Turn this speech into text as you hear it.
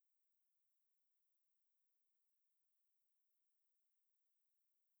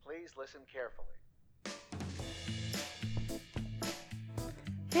Please listen carefully.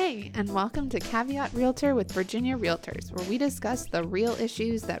 Hey, and welcome to Caveat Realtor with Virginia Realtors, where we discuss the real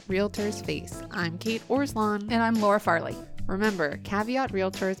issues that realtors face. I'm Kate Orslon. And I'm Laura Farley. Remember, Caveat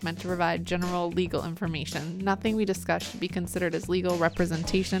Realtor is meant to provide general legal information. Nothing we discuss should be considered as legal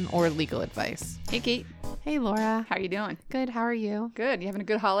representation or legal advice. Hey, Kate. Hey, Laura. How are you doing? Good, how are you? Good. You having a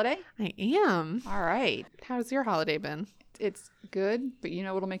good holiday? I am. All right. How's your holiday been? It's good, but you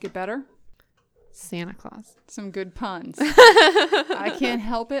know what'll make it better? Santa Claus. Some good puns. I can't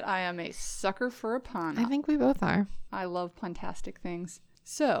help it. I am a sucker for a pun. I think we both are. I love puntastic things.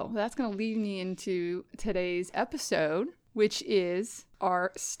 So that's going to lead me into today's episode, which is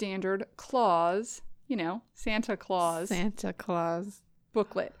our standard clause, Santa Claus Santa Claus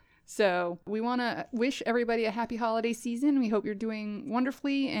booklet. So we want to wish everybody a happy holiday season. We hope you're doing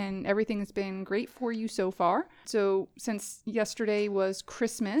wonderfully and everything's been great for you so far. So since yesterday was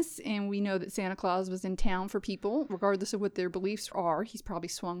Christmas and we know that Santa Claus was in town for people, regardless of what their beliefs are, he's probably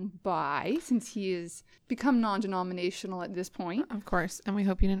swung by since he has become non-denominational at this point. Of course. And we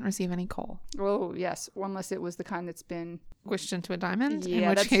hope you didn't receive any coal. Oh, yes. Unless it was the kind that's been squished into a diamond, Yeah, in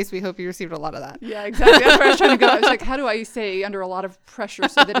which case we hope you received a lot of that. Yeah, exactly. That's where I was trying to go. I was like, how do I say under a lot of pressure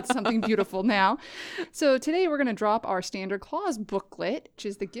so that it's something beautiful now? So today we're going to drop our standard clause booklet, which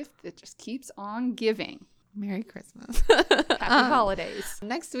is the gift that just keeps on giving. Merry Christmas. Happy holidays.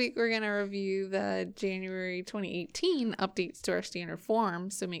 Next week, we're going to review the January 2018 updates to our standard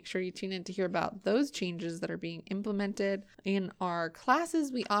forms. So make sure you tune in to hear about those changes that are being implemented. In our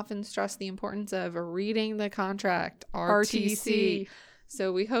classes, we often stress the importance of reading the contract, RTC.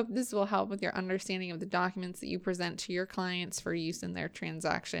 So we hope this will help with your understanding of the documents that you present to your clients for use in their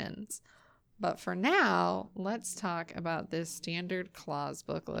transactions. But for now, let's talk about this standard clause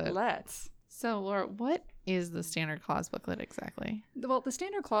booklet. Let's. So, Laura, what is the standard clause booklet exactly? Well, the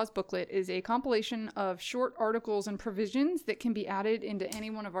standard clause booklet is a compilation of short articles and provisions that can be added into any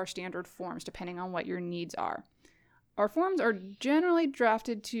one of our standard forms, depending on what your needs are. Our forms are generally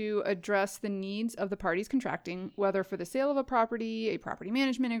drafted to address the needs of the parties contracting, whether for the sale of a property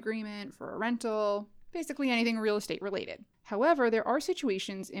management agreement, for a rental, basically anything real estate related. However, there are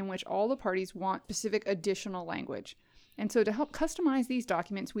situations in which all the parties want specific additional language. And so to help customize these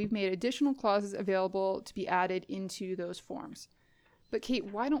documents, we've made additional clauses available to be added into those forms. But Kate,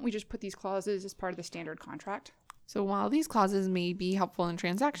 why don't we just put these clauses as part of the standard contract? So while these clauses may be helpful in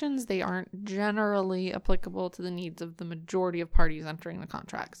transactions, they aren't generally applicable to the needs of the majority of parties entering the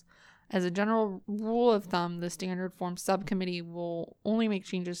contracts. As a general rule of thumb, the standard form subcommittee will only make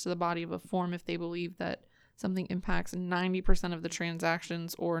changes to the body of a form if they believe that something impacts 90% of the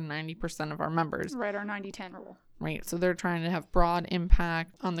transactions or 90% of our members. Right, our 90-10 rule. Right, so they're trying to have broad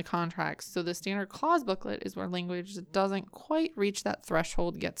impact on the contracts. So the standard clause booklet is where language that doesn't quite reach that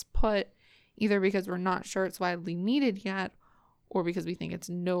threshold gets put, either because we're not sure it's widely needed yet, or because we think it's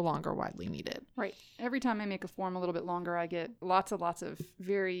no longer widely needed. Right. Every time I make a form a little bit longer, I get lots of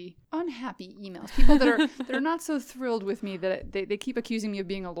very unhappy emails. People that are not so thrilled with me that they keep accusing me of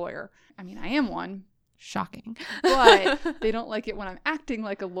being a lawyer. I mean, I am one. Shocking. But they don't like it when I'm acting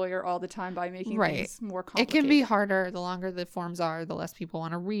like a lawyer all the time by making things more complicated. It can be harder. The longer the forms are, the less people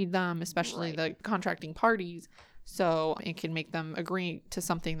want to read them, especially the contracting parties. So it can make them agree to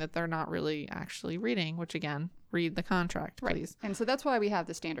something that they're not really actually reading, which again, read the contract, please. Right. And so that's why we have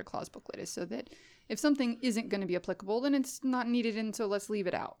the standard clause booklet, is so that if something isn't going to be applicable, then it's not needed, and so let's leave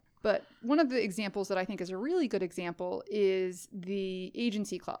it out. But one of the examples that I think is a really good example is the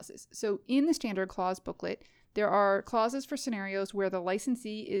agency clauses. So in the standard clause booklet, there are clauses for scenarios where the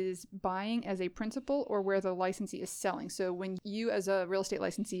licensee is buying as a principal or where the licensee is selling. So when you as a real estate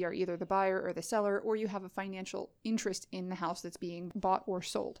licensee are either the buyer or the seller, or you have a financial interest in the house that's being bought or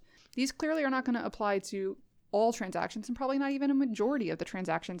sold. These clearly are not going to apply to all transactions and probably not even a majority of the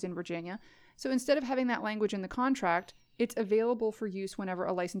transactions in Virginia. So instead of having that language in the contract, it's available for use whenever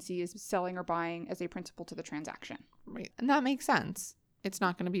a licensee is selling or buying as a principal to the transaction. Right. And that makes sense. It's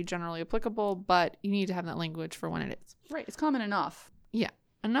not going to be generally applicable, but you need to have that language for when it is. Right. It's common enough. Yeah.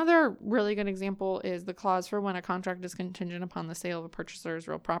 Another really good example is the clause for when a contract is contingent upon the sale of a purchaser's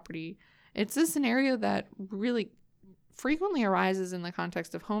real property. It's a scenario that really frequently arises in the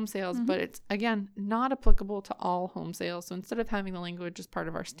context of home sales, but it's, again, not applicable to all home sales. So instead of having the language as part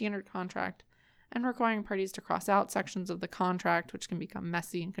of our standard contract and requiring parties to cross out sections of the contract, which can become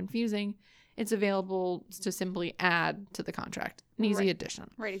messy and confusing, it's available to simply add to the contract. An easy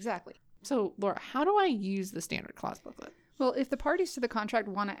addition. Right, exactly. So, Laura, how do I use the standard clause booklet? Well, if the parties to the contract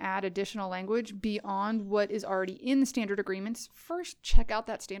want to add additional language beyond what is already in the standard agreements, first check out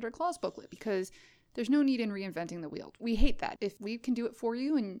that standard clause booklet, because There's no need in reinventing the wheel. We hate that. If we can do it for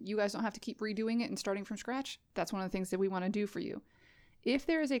you and you guys don't have to keep redoing it and starting from scratch, that's one of the things that we want to do for you. If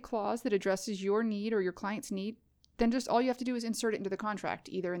there is a clause that addresses your need or your client's need, then just all you have to do is insert it into the contract,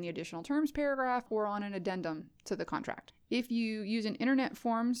 either in the additional terms paragraph or on an addendum to the contract. If you use an internet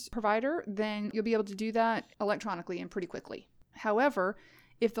forms provider, then you'll be able to do that electronically and pretty quickly. However,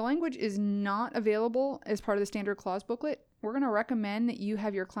 if the language is not available as part of the standard clause booklet, we're going to recommend that you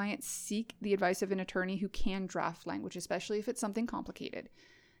have your client seek the advice of an attorney who can draft language, especially if it's something complicated.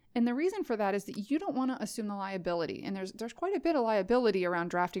 And the reason for that is that you don't want to assume the liability. And there's quite a bit of liability around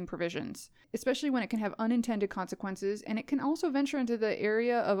drafting provisions, especially when it can have unintended consequences, and it can also venture into the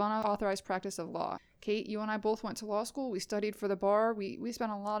area of unauthorized practice of law. Kate, you and I both went to law school. We studied for the bar. We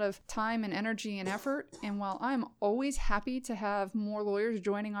spent a lot of time and energy and effort. And while I'm always happy to have more lawyers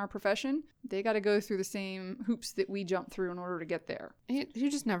joining our profession, they got to go through the same hoops that we jump through in order to get there.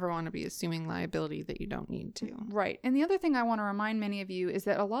 You just never want to be assuming liability that you don't need to. Right. And the other thing I want to remind many of you is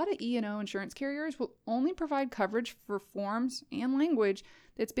that a lot of E&O insurance carriers will only provide coverage for forms and language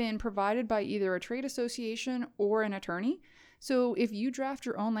that's been provided by either a trade association or an attorney. So if you draft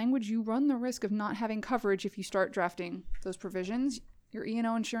your own language, you run the risk of not having coverage if you start drafting those provisions. Your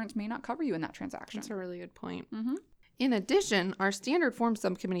E&O insurance may not cover you in that transaction. That's a really good point. Mm-hmm. In addition, our standard form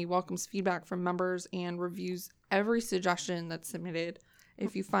subcommittee welcomes feedback from members and reviews every suggestion that's submitted.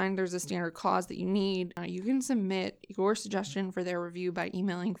 If you find there's a standard clause that you need, you can submit your suggestion for their review by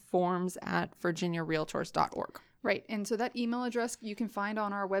emailing forms@virginiarealtors.org. Right. And so that email address you can find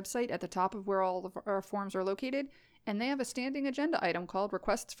on our website at the top of where all of our forms are located. And they have a standing agenda item called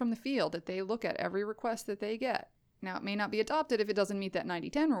Requests from the Field that they look at every request that they get. Now, it may not be adopted if it doesn't meet that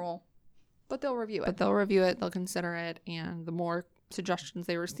 90-10 rule, but they'll review it. But they'll review it, they'll consider it, and the more suggestions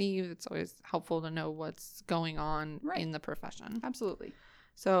they receive, it's always helpful to know what's going on in the profession. Absolutely.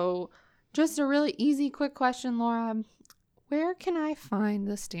 So just a really easy, quick question, Laura. Where can I find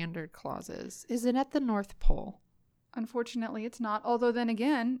the standard clauses? Is it at the North Pole? Unfortunately, it's not. Although then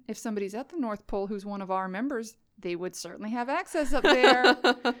again, if somebody's at the North Pole who's one of our members, they would certainly have access up there.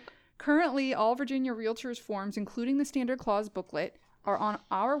 Currently, all Virginia Realtors forms, including the standard clause booklet, are on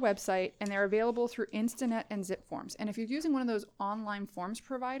our website, and they're available through Instanet and ZipForms. And if you're using one of those online forms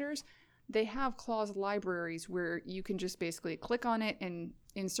providers, they have clause libraries where you can just basically click on it and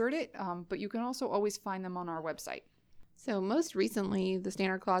insert it, but you can also always find them on our website. So most recently, the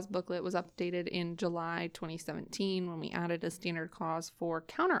standard clause booklet was updated in July 2017 when we added a standard clause for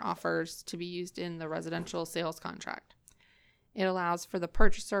counteroffers to be used in the residential sales contract. It allows for the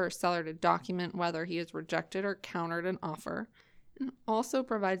purchaser or seller to document whether he has rejected or countered an offer, and also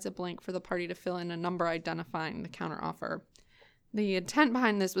provides a blank for the party to fill in a number identifying the counteroffer. The intent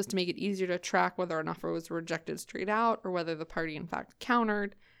behind this was to make it easier to track whether an offer was rejected straight out or whether the party in fact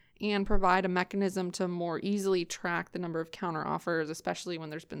countered, and provide a mechanism to more easily track the number of counteroffers, especially when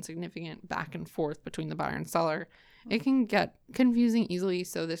there's been significant back and forth between the buyer and seller. It can get confusing easily,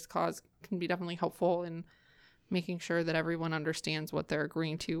 so this clause can be definitely helpful in making sure that everyone understands what they're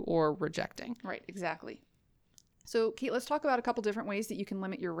agreeing to or rejecting. Right, exactly. So, Kate, let's talk about a couple different ways that you can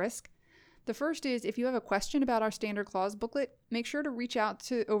limit your risk. The first is, if you have a question about our standard clause booklet, make sure to reach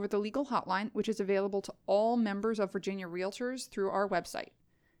out over the legal hotline, which is available to all members of Virginia Realtors through our website.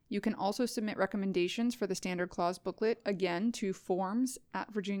 You can also submit recommendations for the standard clause booklet, again, to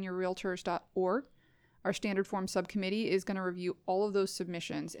forms@virginiarealtors.org. Our standard form subcommittee is going to review all of those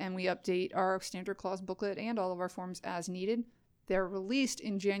submissions, and we update our standard clause booklet and all of our forms as needed. They're released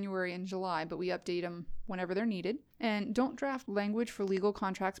in January and July, but we update them whenever they're needed. And don't draft language for legal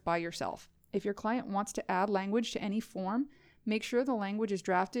contracts by yourself. If your client wants to add language to any form, make sure the language is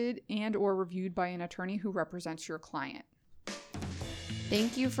drafted and or reviewed by an attorney who represents your client.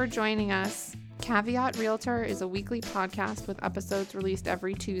 Thank you for joining us. Caveat Realtor is a weekly podcast with episodes released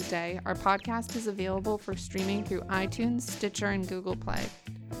every Tuesday. Our podcast is available for streaming through iTunes, Stitcher, and Google Play.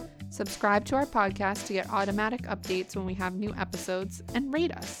 Subscribe to our podcast to get automatic updates when we have new episodes, and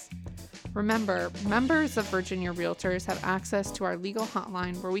rate us. Remember, members of Virginia Realtors have access to our legal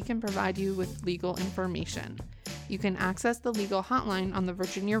hotline where we can provide you with legal information. You can access the legal hotline on the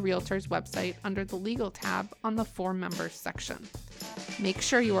Virginia Realtors website under the Legal tab on the For Members section. Make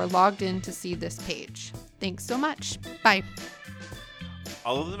sure you are logged in to see this page. Thanks so much. Bye.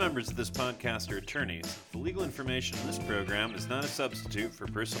 All of the members of this podcast are attorneys. The legal information in this program is not a substitute for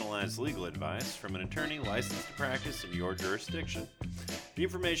personalized legal advice from an attorney licensed to practice in your jurisdiction. The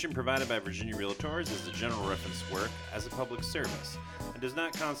information provided by Virginia Realtors is a general reference work as a public service and does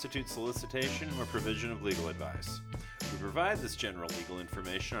not constitute solicitation or provision of legal advice. We provide this general legal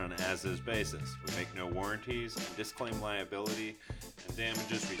information on an as-is basis. We make no warranties and disclaim liability and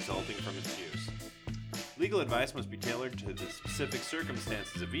damages resulting from its use. Legal advice must be tailored to the specific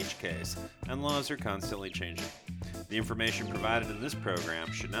circumstances of each case, and laws are constantly changing. The information provided in this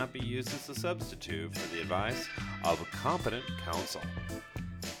program should not be used as a substitute for the advice of a competent counsel.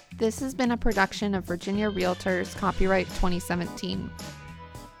 This has been a production of Virginia Realtors, copyright 2017.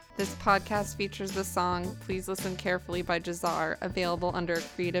 This podcast features the song Please Listen Carefully by Jahzzar, available under a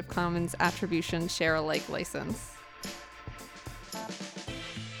Creative Commons Attribution Share Alike license.